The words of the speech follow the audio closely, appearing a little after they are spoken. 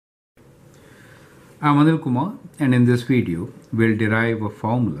I'm Anil Kumar, and in this video we'll derive a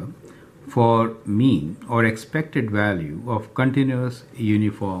formula for mean or expected value of continuous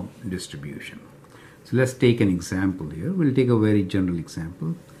uniform distribution. So let's take an example here. We'll take a very general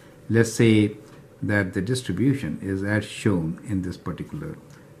example. Let's say that the distribution is as shown in this particular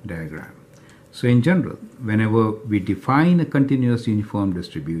diagram. So in general, whenever we define a continuous uniform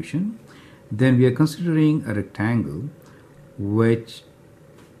distribution, then we are considering a rectangle which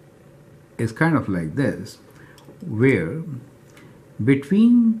is kind of like this, where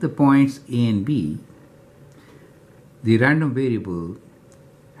between the points A and B, the random variable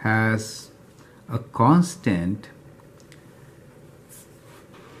has a constant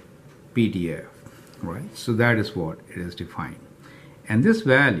PDF, right? So that is what it is defined. And this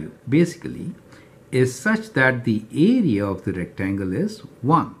value basically is such that the area of the rectangle is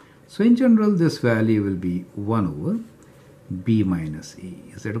 1. So in general, this value will be 1 over B minus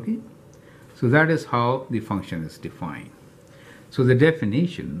A. Is that okay? So that is how the function is defined. So the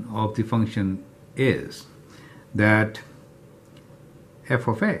definition of the function is that f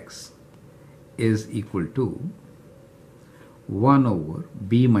of x is equal to 1 over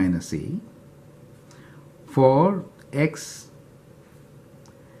b minus a for x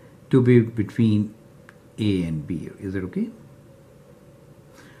to be between a and b. Is that okay?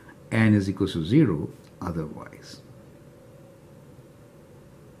 N is equal to 0 otherwise.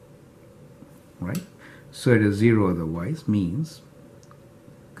 Right? So it is 0 otherwise means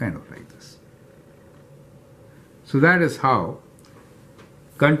kind of like this. So that is how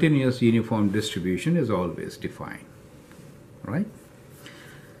continuous uniform distribution is always defined. Right?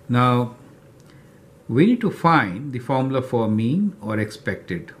 Now we need to find the formula for mean or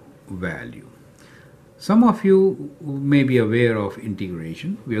expected value. Some of you may be aware of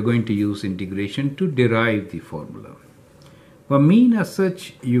integration. We are going to use integration to derive the formula. For mean as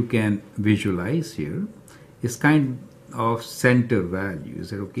such, you can visualize here is kind of center value. Is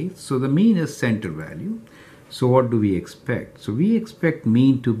that okay? So the mean is center value. So what do we expect? So we expect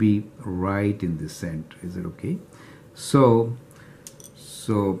mean to be right in the center. Is that okay? So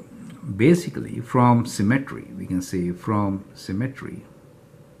basically from symmetry, we can say from symmetry,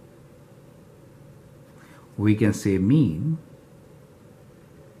 we can say mean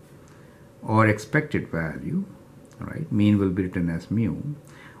or expected value, right, mean will be written as mu,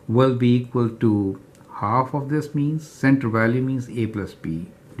 will be equal to half of this means, center value means a plus b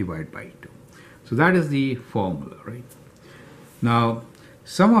divided by 2. So that is the formula, right? Now,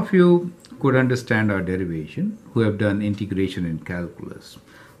 some of you could understand our derivation who have done integration in calculus.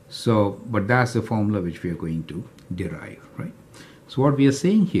 So, but that's the formula which we are going to derive, right? So what we are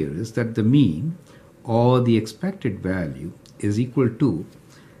saying here is that the mean or the expected value is equal to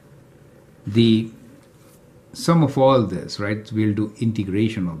the sum of all this, right? So we'll do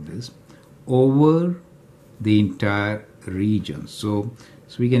integration of this over the entire region. So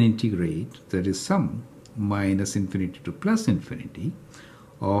we can integrate, that is sum minus infinity to plus infinity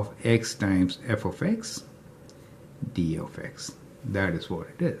of x times f of x d of x. That is what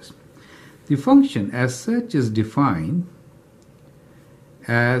it is. The function as such is defined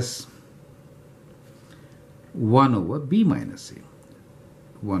as 1 over b minus a.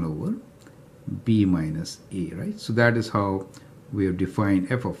 1 over b minus a, right? So that is how we have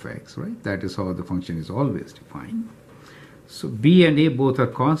defined f of x, right? That is how the function is always defined. So b and a both are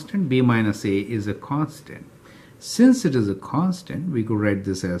constant. B minus a is a constant. Since it is a constant, we could write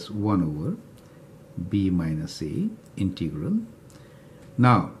this as 1 over b minus a integral.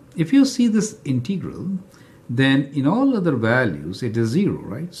 Now, if you see this integral, then in all other values it is 0,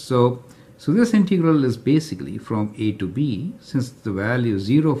 right? So this integral is basically from a to b, since the value is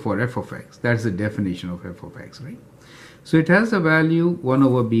 0 for f of x. That's the definition of f of x, right? So it has a value 1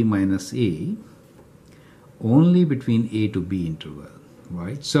 over b minus a only between a to b interval,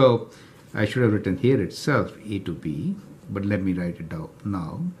 right? So I should have written here itself a to b, but let me write it down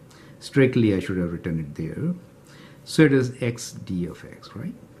now. Strictly I should have written it there. So it is x d of x,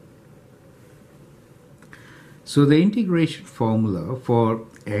 right? So the integration formula for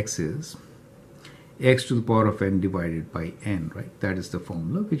x is x to the power of n divided by n, right? That is the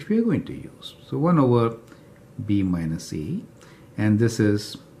formula which we are going to use. So 1 over b minus a, and this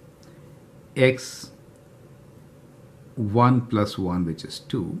is x 1 plus 1, which is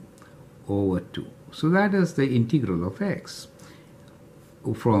 2 over 2. So that is the integral of x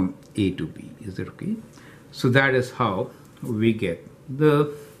from a to b. Is that okay? So that is how we get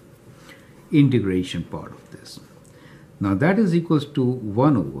the integration part of this. Now that is equals to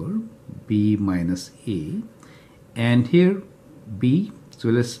 1 over b minus a, and here b, so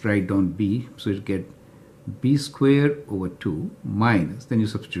let's write down b, so you get b squared over 2 minus, then you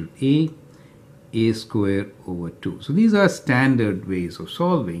substitute a a square over 2. So these are standard ways of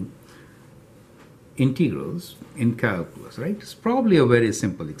solving integrals in calculus, right? It's probably a very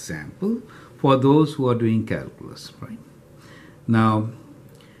simple example for those who are doing calculus, right? Now,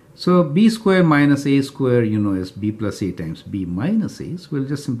 so b square minus a square, you know, is b plus a times b minus a. So we'll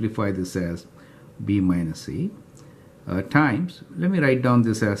just simplify this as b minus a times, let me write down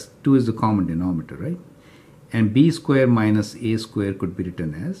this as 2 is the common denominator, right? And b square minus a square could be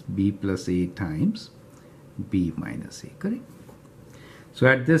written as b plus a times b minus a, correct? So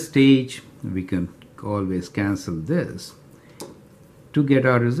at this stage, we can always cancel this to get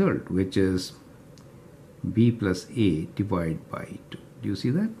our result, which is b plus a divided by 2. Do you see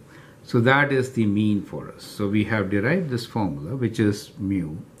that? So that is the mean for us. So we have derived this formula, which is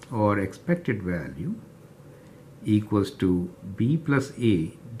mu, or expected value, equals to b plus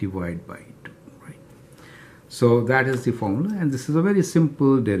a divided by 2, right? So that is the formula, and this is a very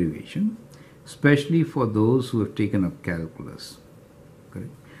simple derivation, especially for those who have taken up calculus, correct?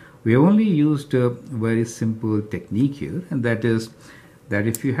 We have only used a very simple technique here, and that is that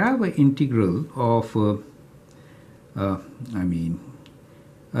if you have an integral of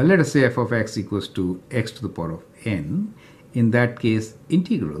let us say f of x equals to x to the power of n. In that case,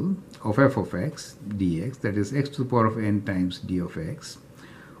 integral of f of x dx, that is x to the power of n times d of x,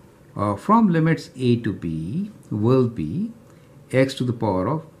 from limits a to b will be x to the power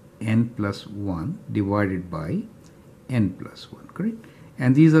of n plus 1 divided by n plus 1, correct?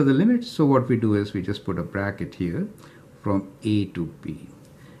 And these are the limits, so what we do is we just put a bracket here from a to b.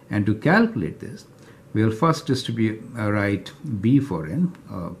 And to calculate this, we'll first write b for n,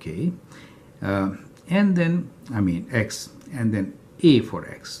 okay, and then, x, and then a for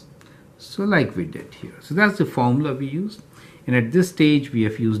x. So like we did here. So that's the formula we used. And at this stage, we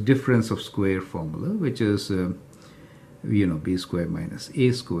have used difference of square formula, which is, b square minus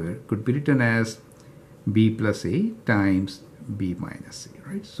a square could be written as b plus a times b minus a,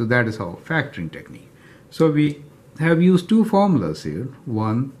 right? So that is our factoring technique. So we have used two formulas here.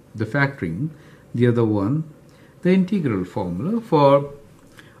 One, the factoring, the other one, the integral formula for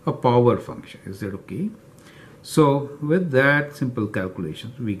a power function. Is that okay? So with that simple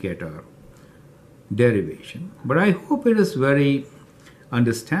calculations, we get our derivation. But I hope it is very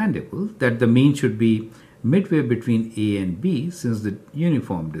understandable that the mean should be midway between a and b, since the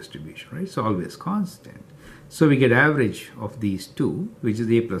uniform distribution, right? It's always constant. So we get average of these two, which is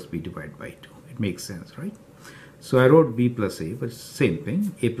a plus b divided by 2. It makes sense, right? So I wrote b plus a, but it's the same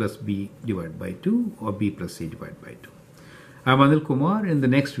thing, a plus b divided by 2 or b plus a divided by 2. I'm Anil Kumar. In the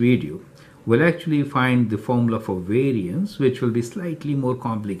next video, we'll actually find the formula for variance, which will be slightly more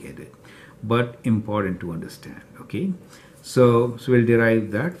complicated, but important to understand, okay? So we'll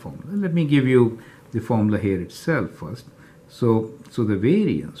derive that formula. Let me give you the formula here itself first. So the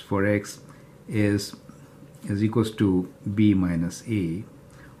variance for x is equals to b minus a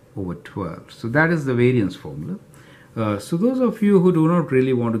over 12. So that is the variance formula. So those of you who do not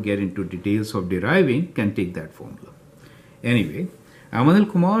really want to get into details of deriving can take that formula. Anyway, I'm Anil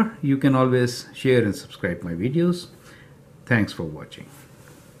Kumar. You can always share and subscribe my videos. Thanks for watching.